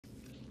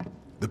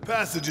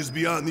passage is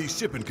beyond these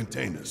shipping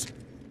containers.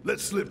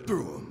 Let's slip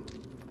through them.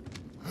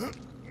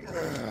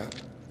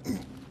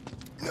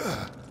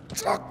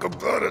 Talk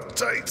about a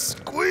tight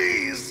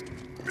squeeze.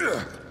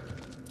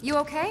 You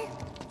okay?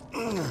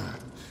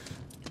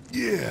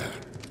 Yeah.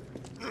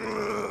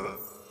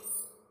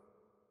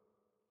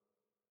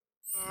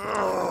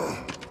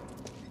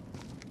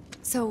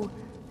 So,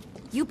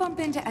 you bump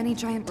into any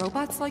giant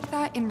robots like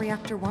that in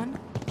Reactor 1?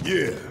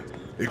 Yeah,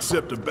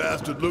 except the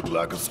bastard looked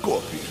like a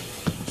scorpion.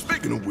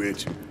 Speaking of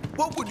which,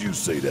 what would you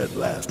say that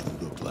last one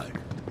looked like?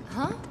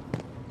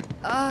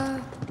 Huh?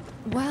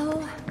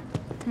 Well...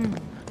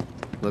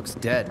 Looks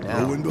dead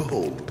now. Lo and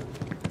behold.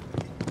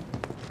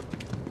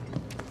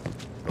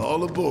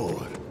 All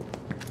aboard.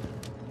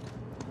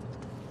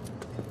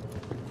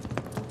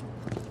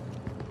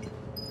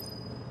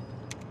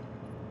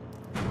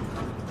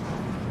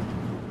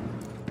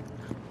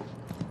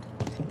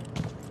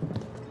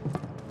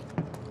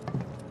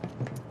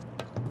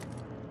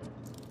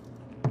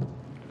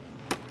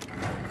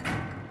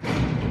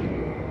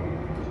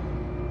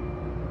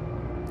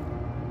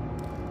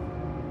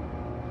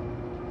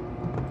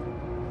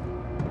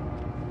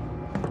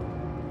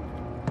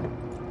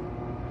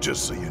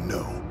 Just so you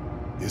know,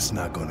 it's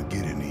not gonna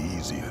get any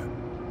easier.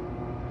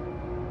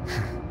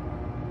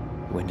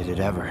 When did it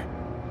ever?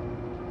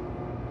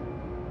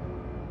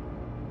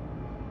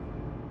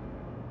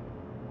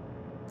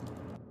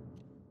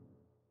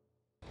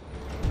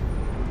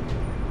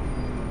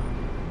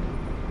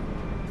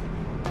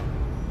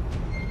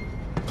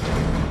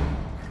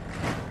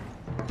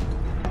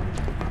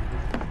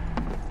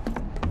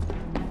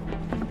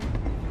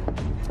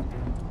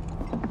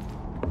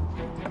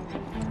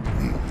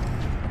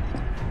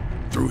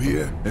 Through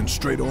here and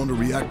straight on to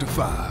Reactor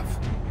 5.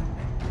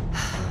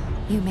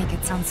 You make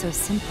it sound so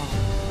simple.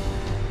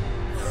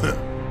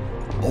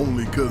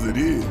 Only 'cause it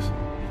is.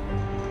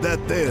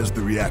 That there's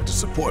the reactor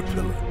support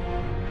pillar.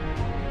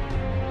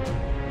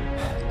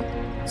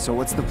 So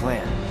what's the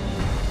plan?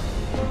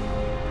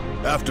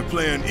 After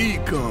plan E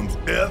comes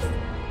F,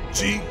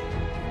 G,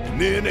 and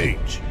then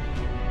H.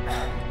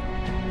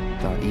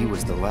 Thought E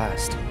was the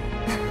last.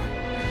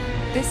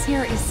 This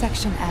here is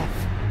Section F.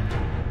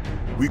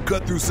 We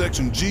cut through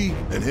Section G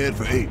and head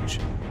for H.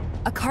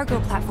 A cargo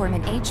platform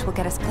in H will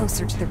get us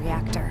closer to the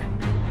reactor.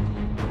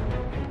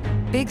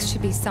 Biggs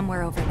should be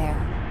somewhere over there.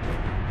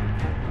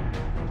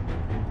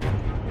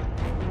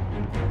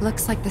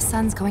 Looks like the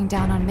sun's going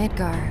down on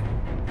Midgar.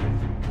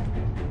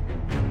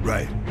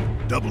 Right.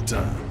 Double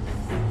time.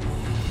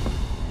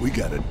 We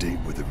got a date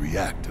with the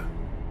reactor.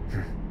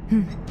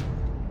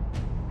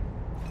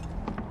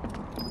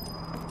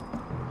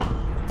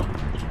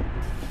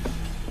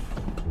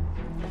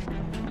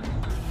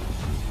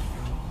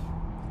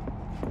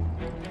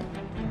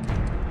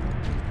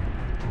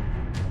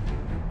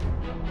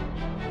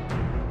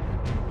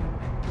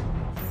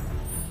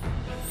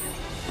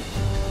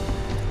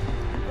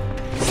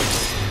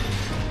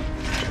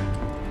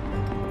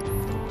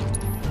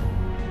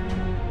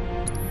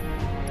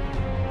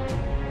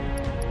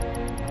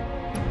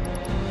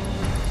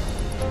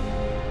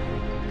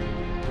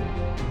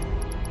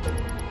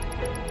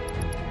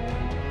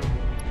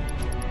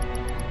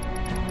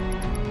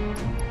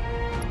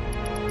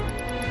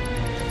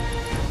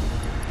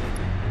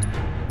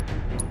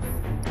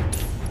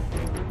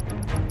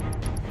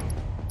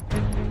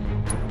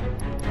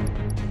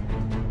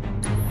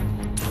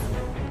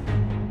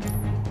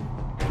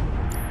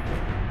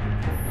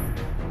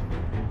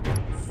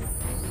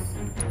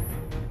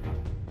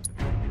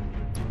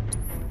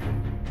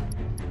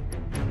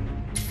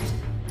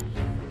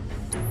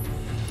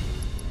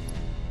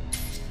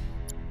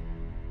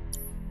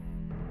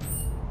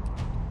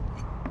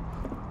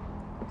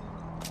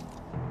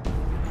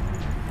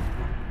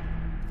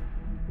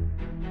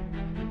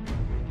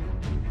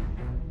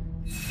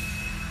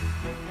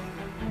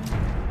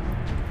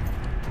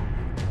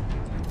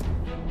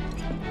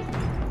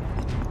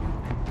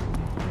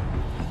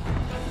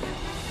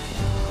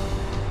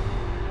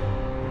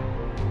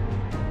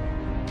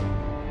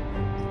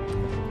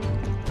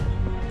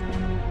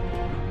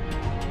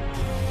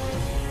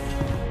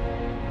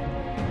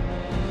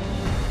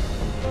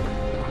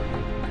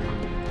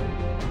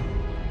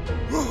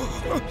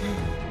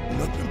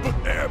 Nothing but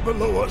air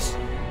below us.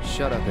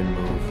 Shut up and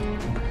move.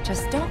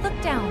 Just don't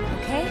look down,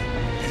 okay?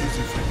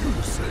 Easy for you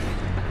to say.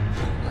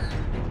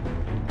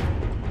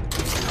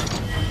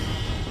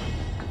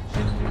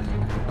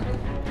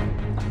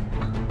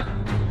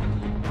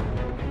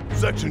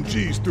 Section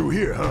G's through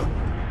here, huh?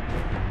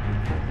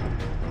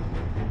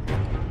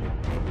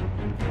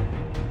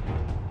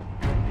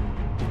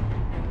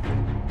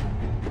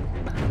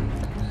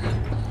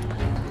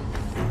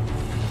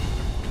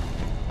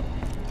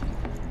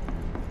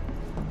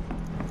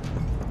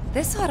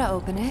 This ought to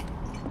open it.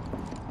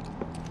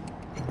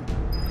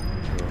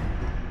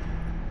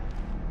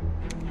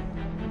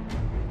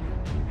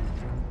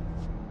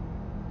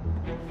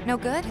 No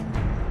good?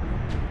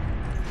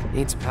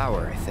 Needs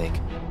power, I think.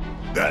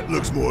 That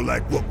looks more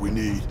like what we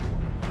need.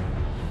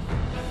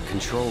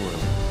 Control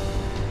room.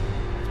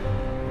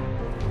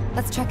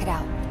 Let's check it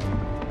out.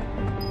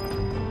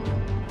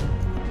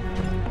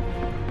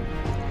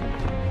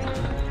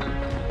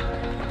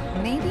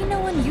 Maybe no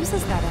one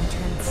uses that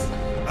entrance.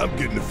 I'm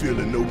getting the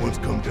feeling no one's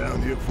come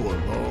down here for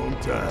a long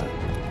time.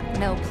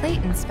 No plate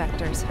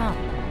inspectors, huh?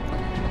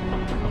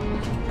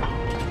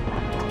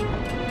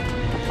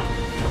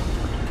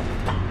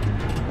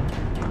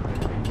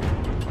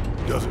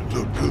 Doesn't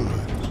look good.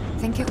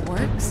 Think it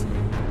works?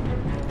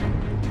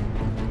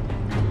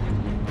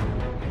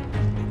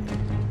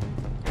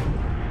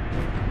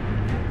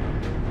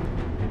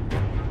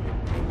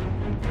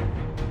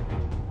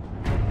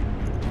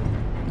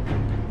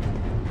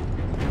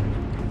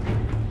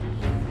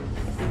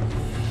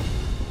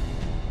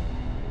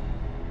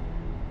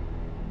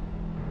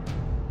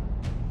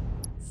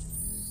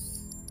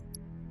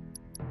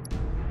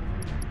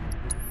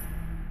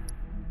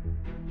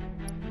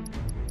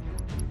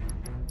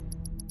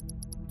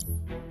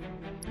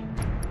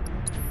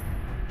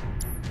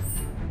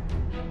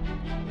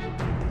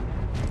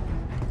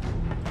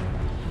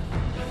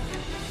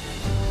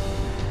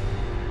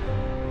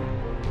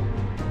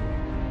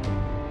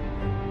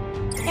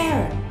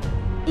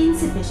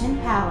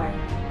 Insufficient power.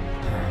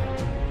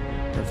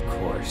 Of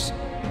course.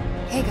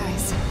 Hey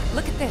guys,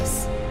 look at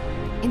this.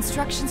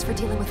 Instructions for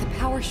dealing with a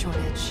power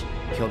shortage.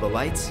 Kill the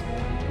lights,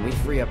 and we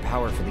free up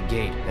power for the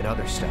gate and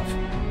other stuff.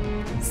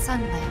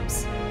 Sun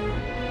lamps.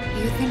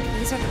 You think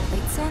these are the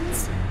plate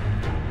suns?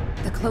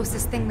 The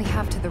closest thing we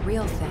have to the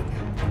real thing.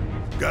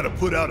 Gotta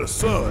put out a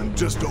sun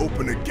just to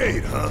open the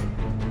gate, huh?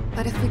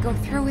 But if we go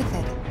through with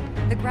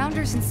it, the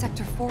grounders in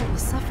Sector 4 will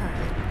suffer.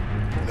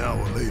 An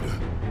hour later,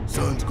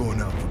 sun's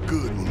going out for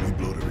good when we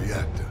blow the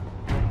reactor.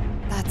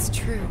 That's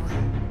true.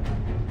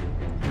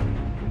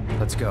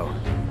 Let's go.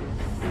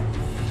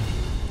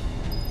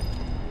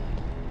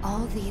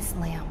 All these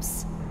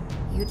lamps.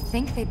 You'd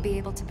think they'd be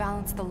able to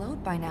balance the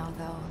load by now,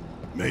 though.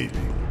 Maybe.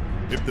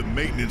 If the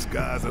maintenance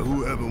guys or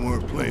whoever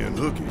weren't playing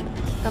hooky.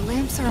 The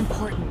lamps are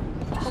important,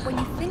 but when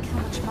you think how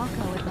much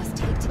Mako it must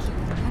take to keep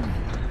them running...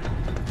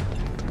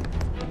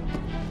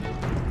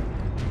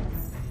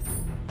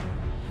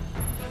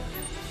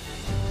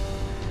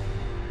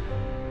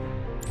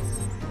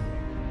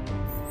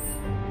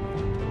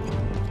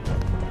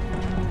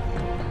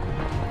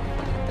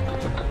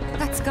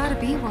 That's gotta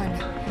be one.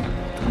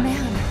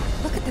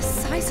 Man, look at the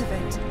size of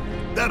it.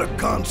 That a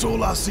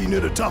console I see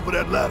near the top of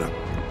that ladder?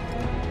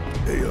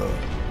 They,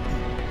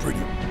 pretty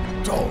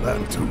tall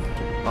ladder, too.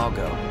 I'll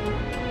go.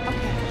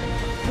 Okay,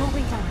 we'll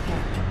wait down here.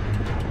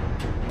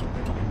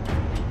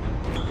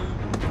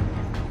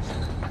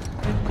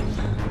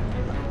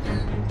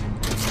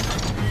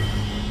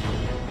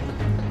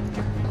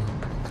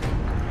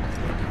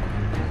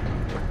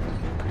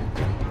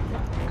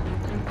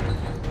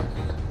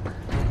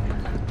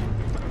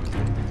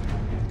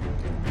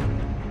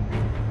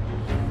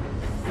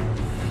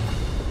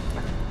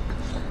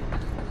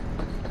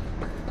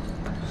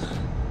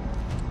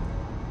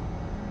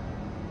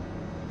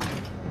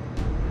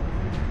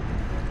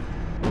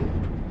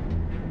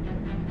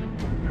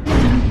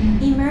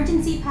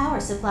 Emergency power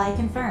supply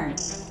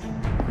confirmed.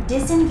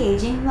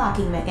 Disengaging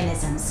locking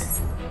mechanisms.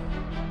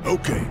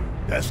 Okay,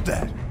 that's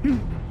that.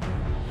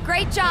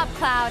 Great job,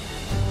 Cloud.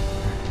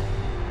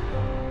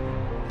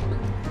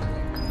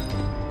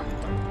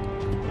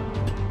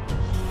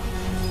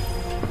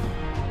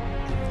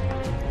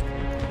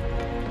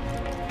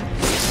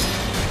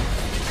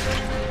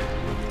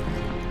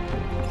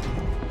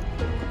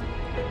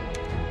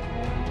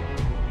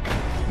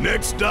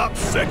 Next stop,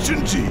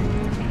 Section G.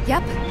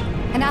 Yep.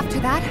 And after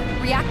that,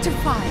 Reactor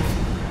 5.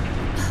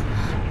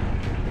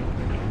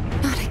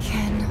 Not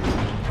again.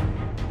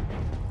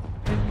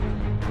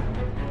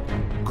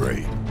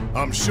 Great.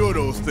 I'm sure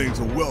those things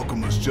will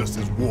welcome us just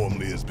as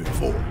warmly as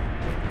before.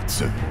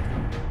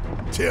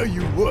 Tell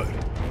you what,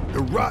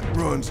 the rot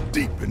runs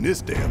deep in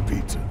this damn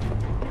pizza.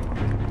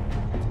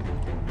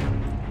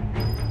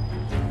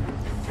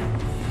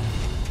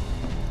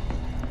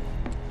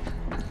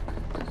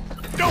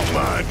 Don't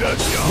mind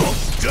us, y'all.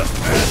 Just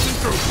passing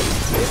through.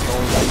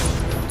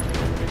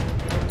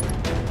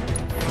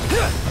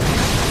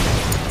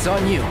 It's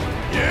on you.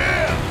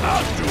 Yeah,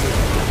 I'll do it.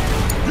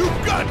 You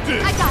got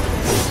this. I got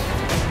this.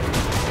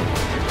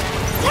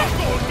 Work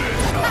on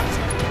this.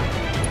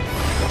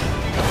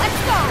 Let's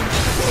go.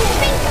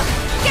 Bingo.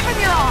 Give him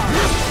your arm.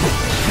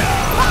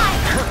 Fine.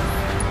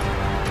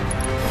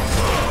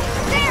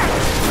 There.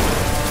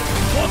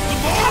 Want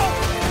some more?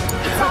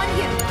 It's on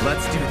you.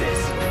 Let's do this.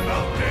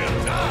 About damn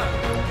time.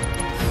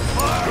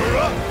 Fire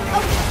up.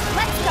 Okay,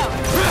 let's go.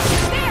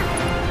 There.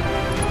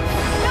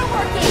 No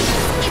more games.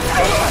 It's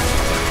over.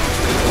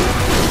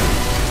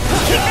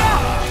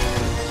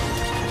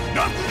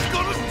 Nothing's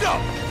gonna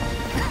stop.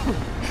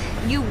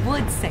 You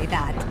would say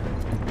that.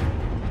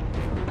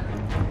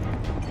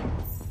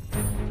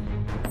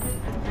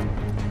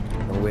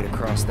 No way to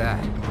cross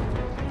that.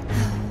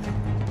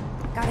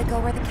 Gotta go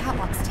where the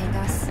catwalks take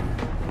us.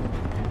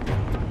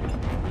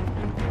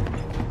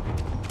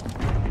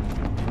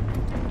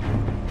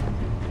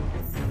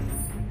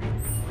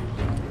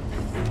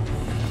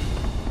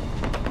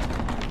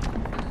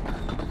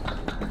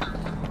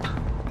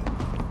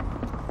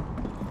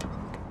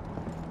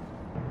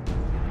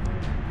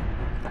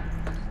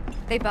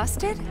 They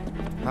busted?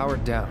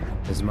 Powered down,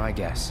 is my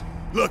guess.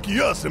 Lucky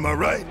us, am I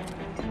right?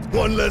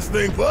 One less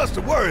thing for us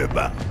to worry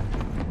about.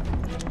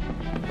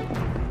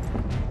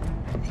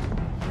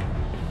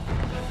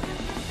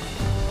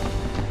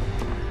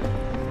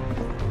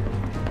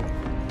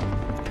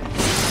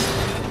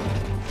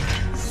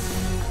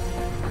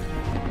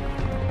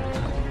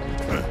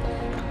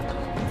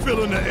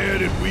 Filling the air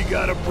that we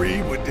gotta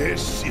breathe with their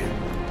shit.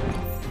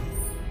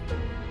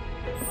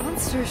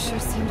 Monsters sure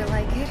seem to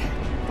like it.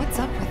 What's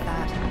up with that?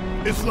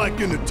 It's like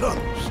in the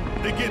tunnels.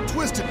 They get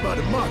twisted by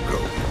the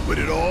Mako, but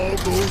it all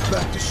goes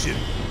back to shit.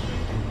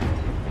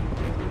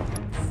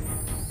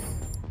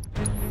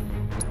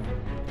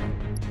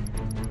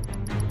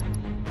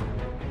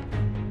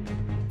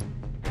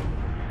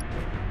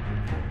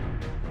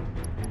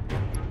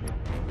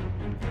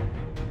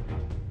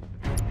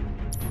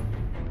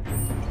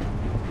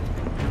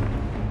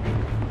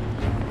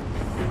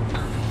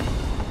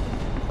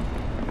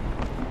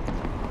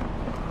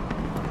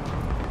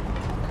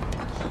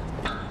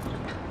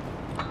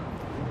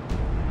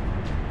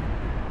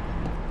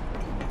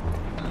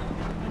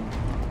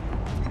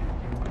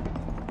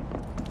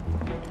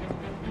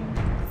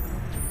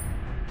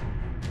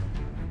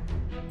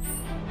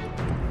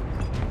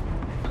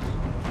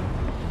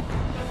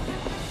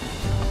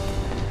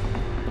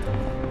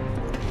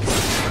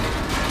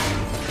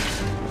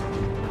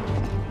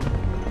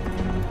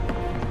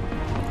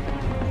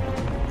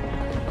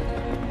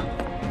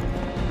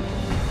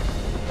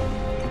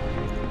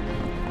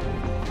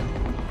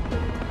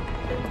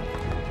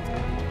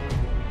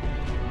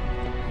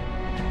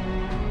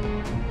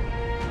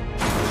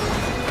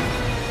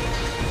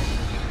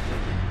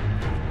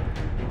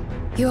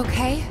 You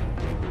okay?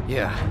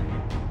 Yeah.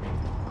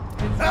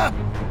 Ha!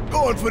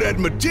 Going for that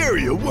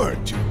material,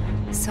 weren't you?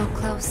 So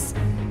close,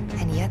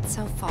 and yet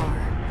so far.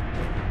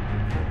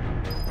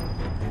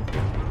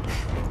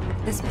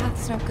 This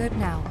path's no good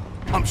now.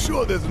 I'm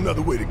sure there's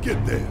another way to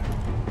get there.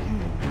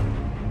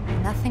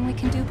 Nothing we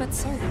can do but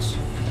search.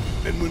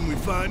 And when we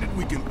find it,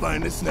 we can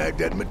finally snag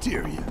that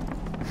materia.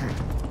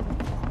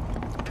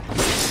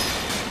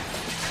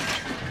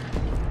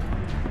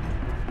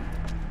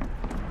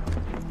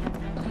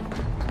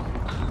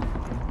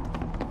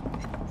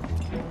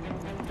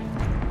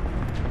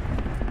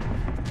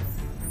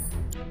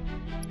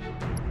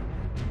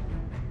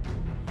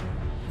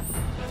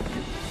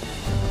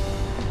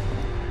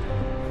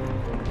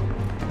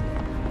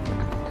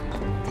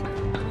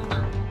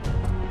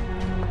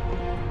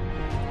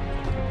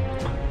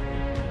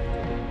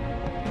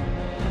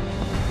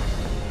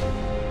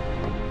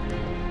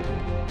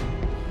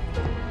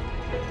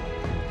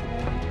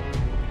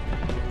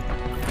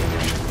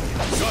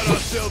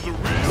 Ourselves a real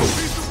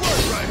piece of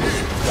work right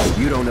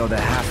here. You don't know the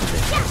half of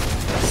it.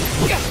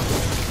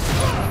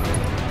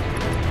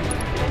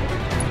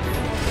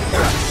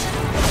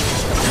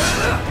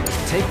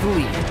 Take the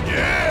lead.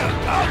 Yeah,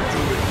 I'll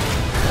do it.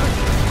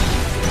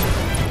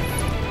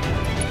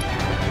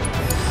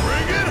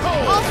 Bring it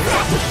home.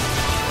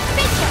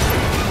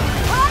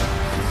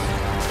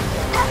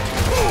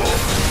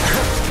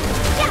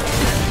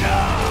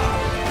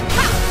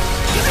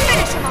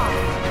 Finish him off!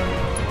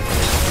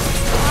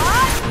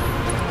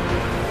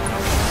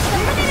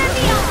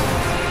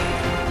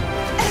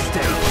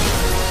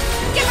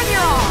 Give him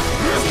your all!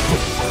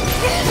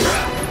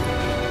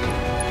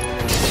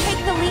 Take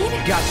the lead?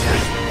 Gotcha.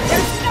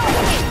 There's no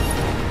way!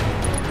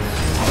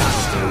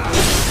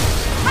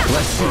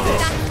 Let's do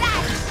this. That's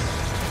that!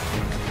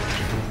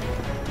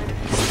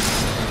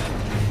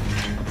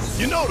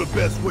 You know the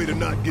best way to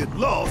not get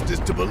lost is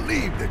to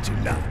believe that you're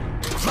not.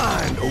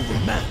 Mind over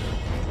matter.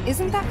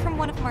 Isn't that from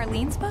one of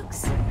Marlene's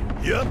books?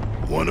 Yep,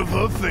 one of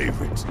her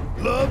favorites.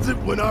 Loves it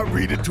when I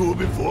read it to her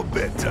before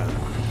bedtime.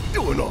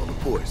 Doing all the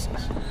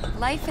voices.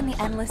 Life in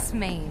the Endless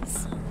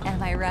Maze.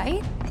 Am I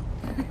right?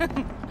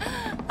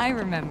 I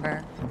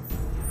remember.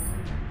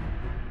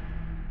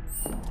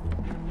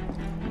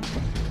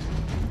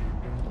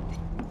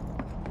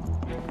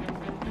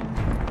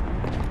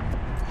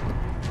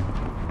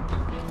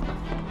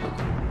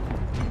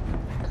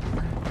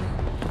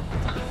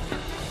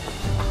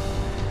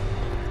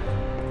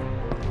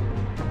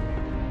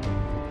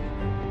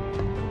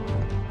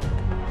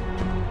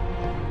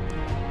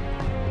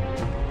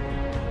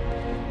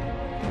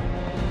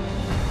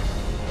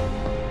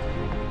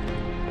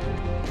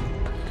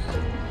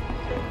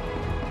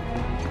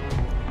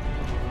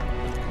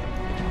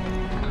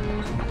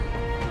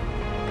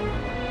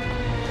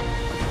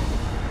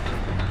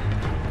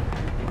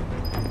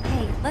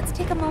 Let's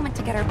take a moment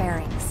to get our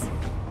bearings.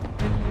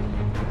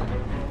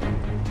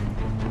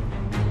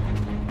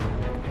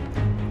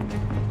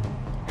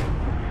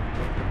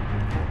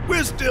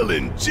 We're still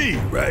in G,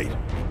 right?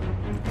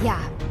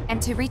 Yeah,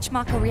 and to reach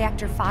Mako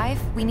Reactor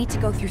 5, we need to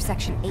go through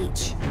Section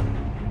H.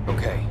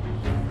 Okay.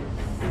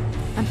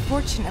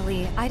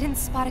 Unfortunately, I didn't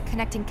spot a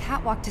connecting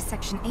catwalk to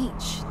Section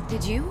H.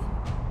 Did you?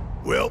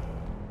 Well,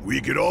 we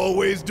could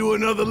always do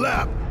another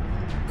lap.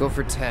 Go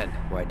for 10,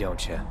 why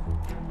don't you?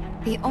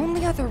 The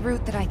only other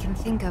route that I can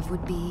think of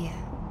would be...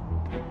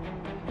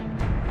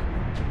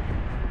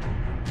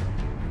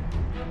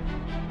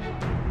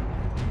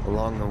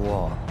 along the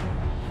wall.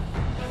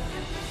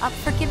 Up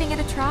for giving it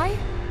a try?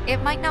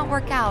 It might not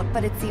work out,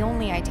 but it's the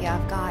only idea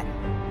I've got.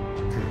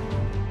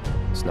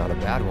 It's not a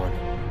bad one.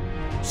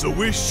 So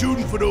we're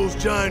shooting for those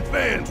giant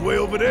fans way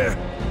over there?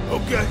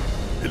 Okay.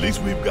 At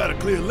least we've got a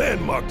clear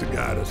landmark to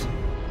guide us.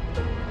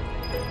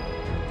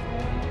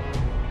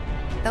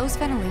 Those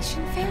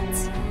ventilation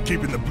fans?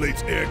 Keeping the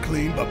plate's air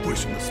clean by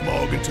pushing the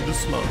smog into the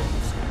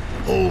slums.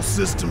 Whole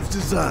system's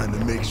designed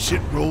to make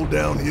shit roll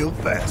downhill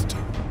faster.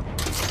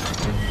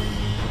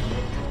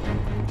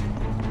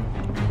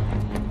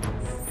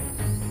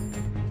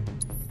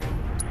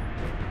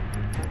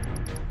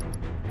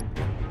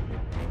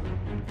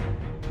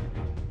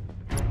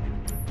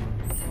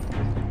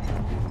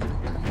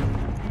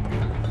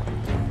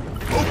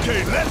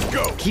 Okay, let's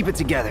go! Keep it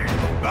together.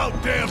 About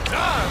damn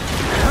time!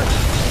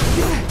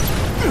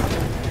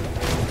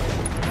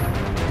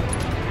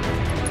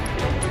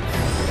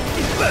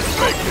 Let's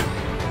make it!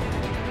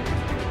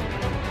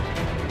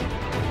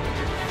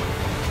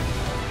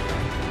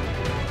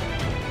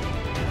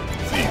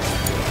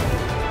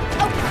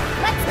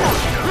 Let's go!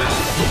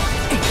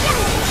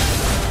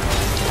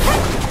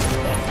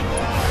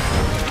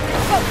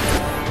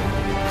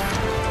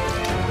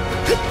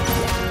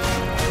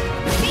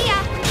 See ya!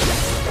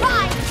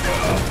 Bye!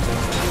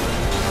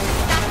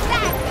 That's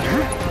that!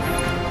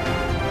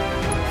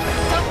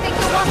 Don't think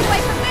you'll walk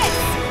away from this!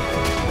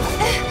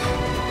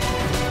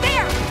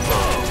 There!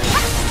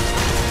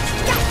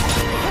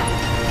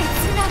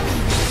 It's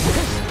nothing!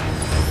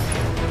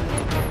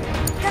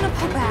 Gonna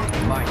pull back.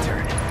 My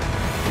turn.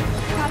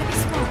 Gotta be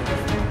smart.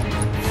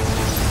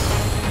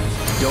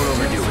 Don't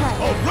overdo it. Right.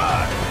 All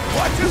right!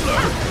 Watch and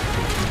learn!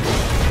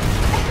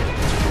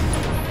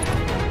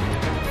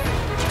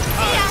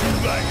 How'd you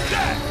like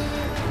that?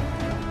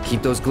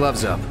 Keep those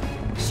gloves up.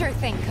 Sure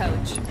thing,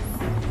 Coach.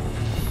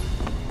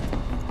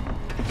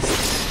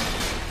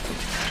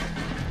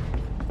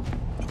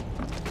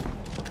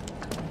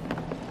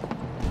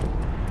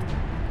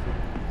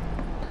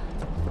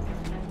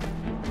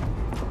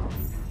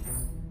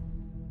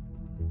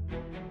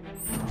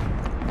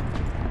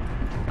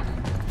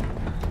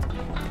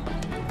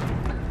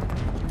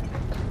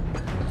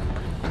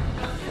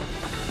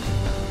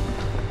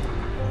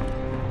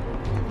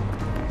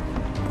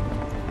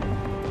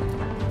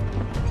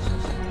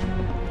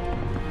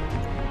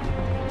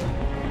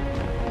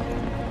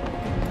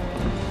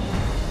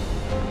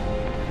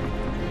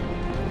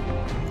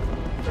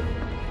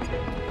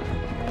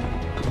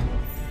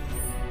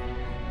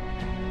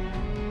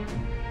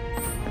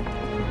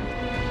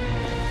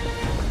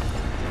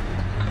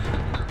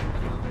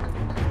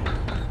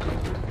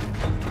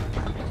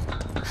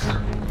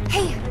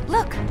 Hey,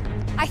 look!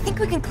 I think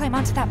we can climb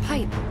onto that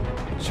pipe.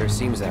 Sure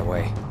seems that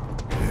way.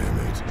 Damn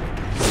it.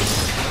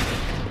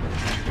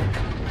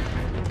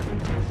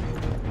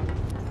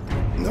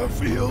 No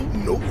fear,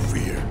 no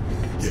fear.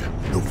 Yeah,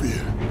 no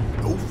fear.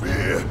 No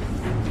fear.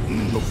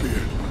 No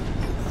fear.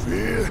 No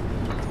fear.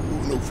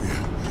 Ooh, no fear.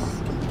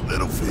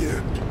 Little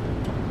fear.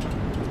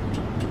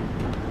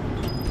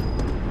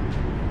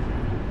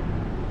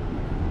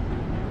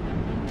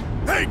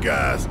 Hey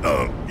guys,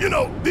 you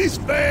know, these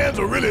fans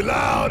are really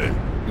loud and...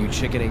 You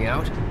chickening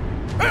out?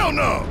 Hell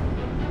no!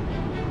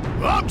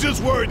 I'm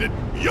just worried that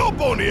your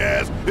bony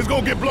ass is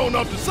gonna get blown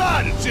off the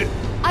side and shit.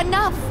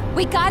 Enough!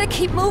 We gotta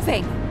keep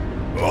moving!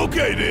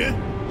 Okay then.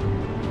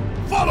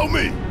 Follow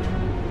me.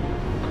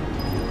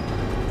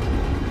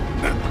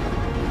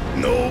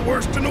 No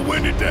worse than a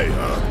windy day,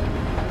 huh?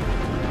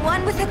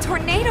 One with a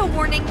tornado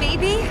warning,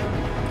 maybe?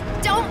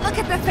 Don't look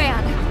at the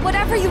fan,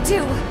 whatever you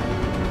do.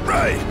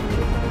 Right.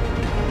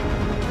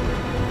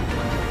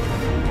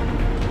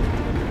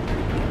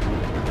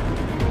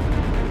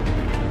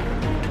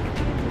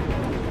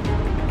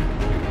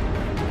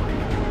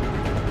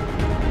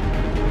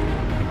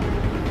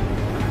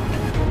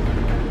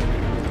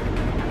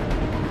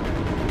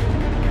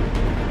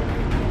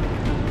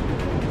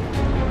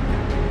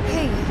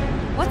 Hey,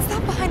 what's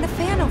that behind the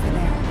fan over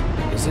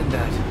there? Isn't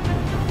that...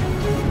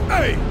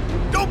 Hey,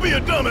 don't be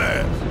a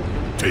dumbass.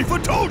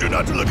 Tifa told you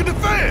not to look at the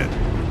fan.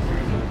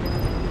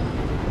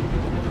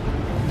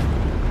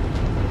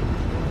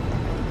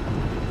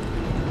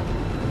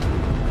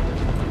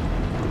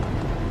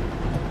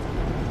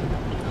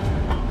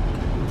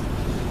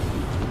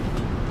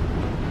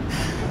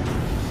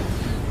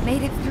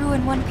 Made it through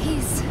in one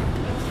piece.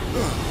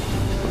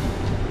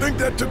 Think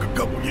that took a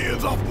couple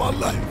years off my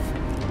life.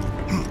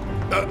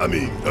 I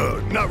mean,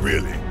 not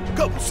really.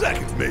 Couple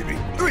seconds, maybe.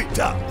 3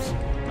 tops.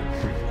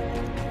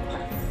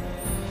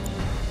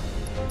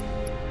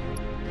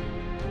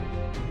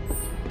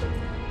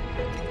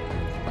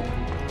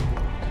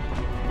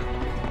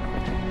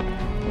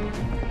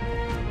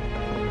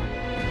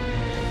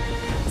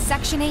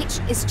 Section H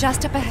is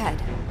just up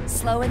ahead.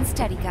 Slow and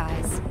steady,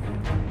 guys.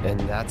 And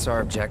that's our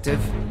objective?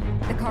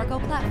 The cargo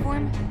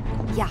platform?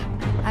 Yeah,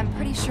 I'm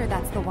pretty sure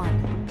that's the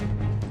one.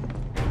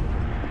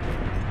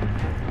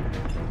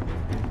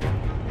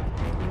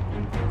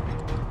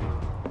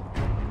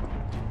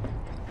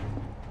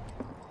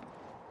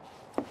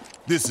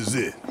 This is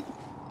it.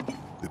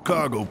 The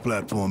cargo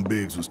platform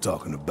Biggs was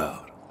talking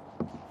about.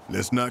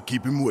 Let's not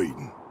keep him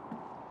waiting.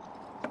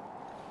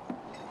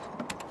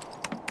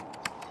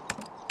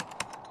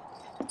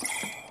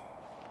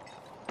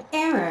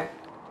 Error.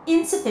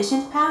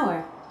 Insufficient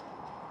power.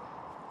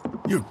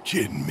 You're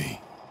kidding me.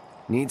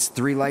 Needs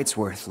 3 lights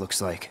worth, looks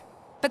like.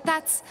 But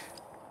that's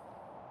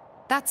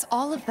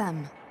all of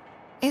them,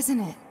 isn't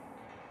it?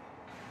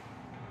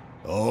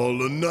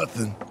 All or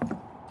nothing.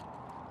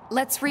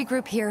 Let's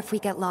regroup here if we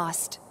get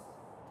lost.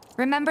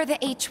 Remember the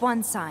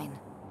H1 sign.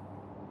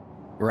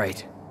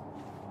 Right.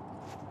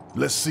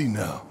 Let's see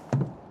now.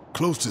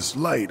 Closest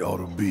light ought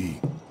to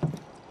be...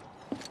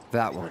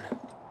 That one.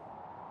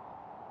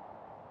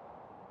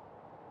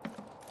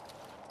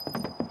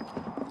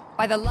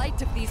 By the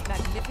light of these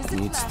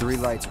magnificent Needs lamps, 3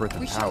 lights worth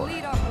we of shall power.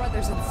 lead our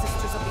brothers and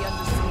sisters of the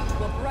Undersea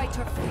to a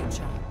brighter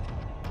future.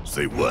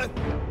 Say what?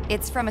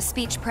 It's from a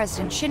speech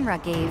President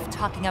Shinra gave,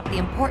 talking up the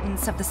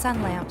importance of the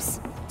sun lamps.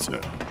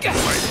 Right,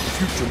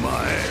 future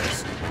my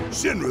ass.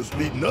 Shinra's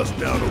leading us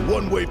down a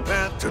one-way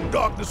path to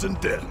darkness and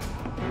death.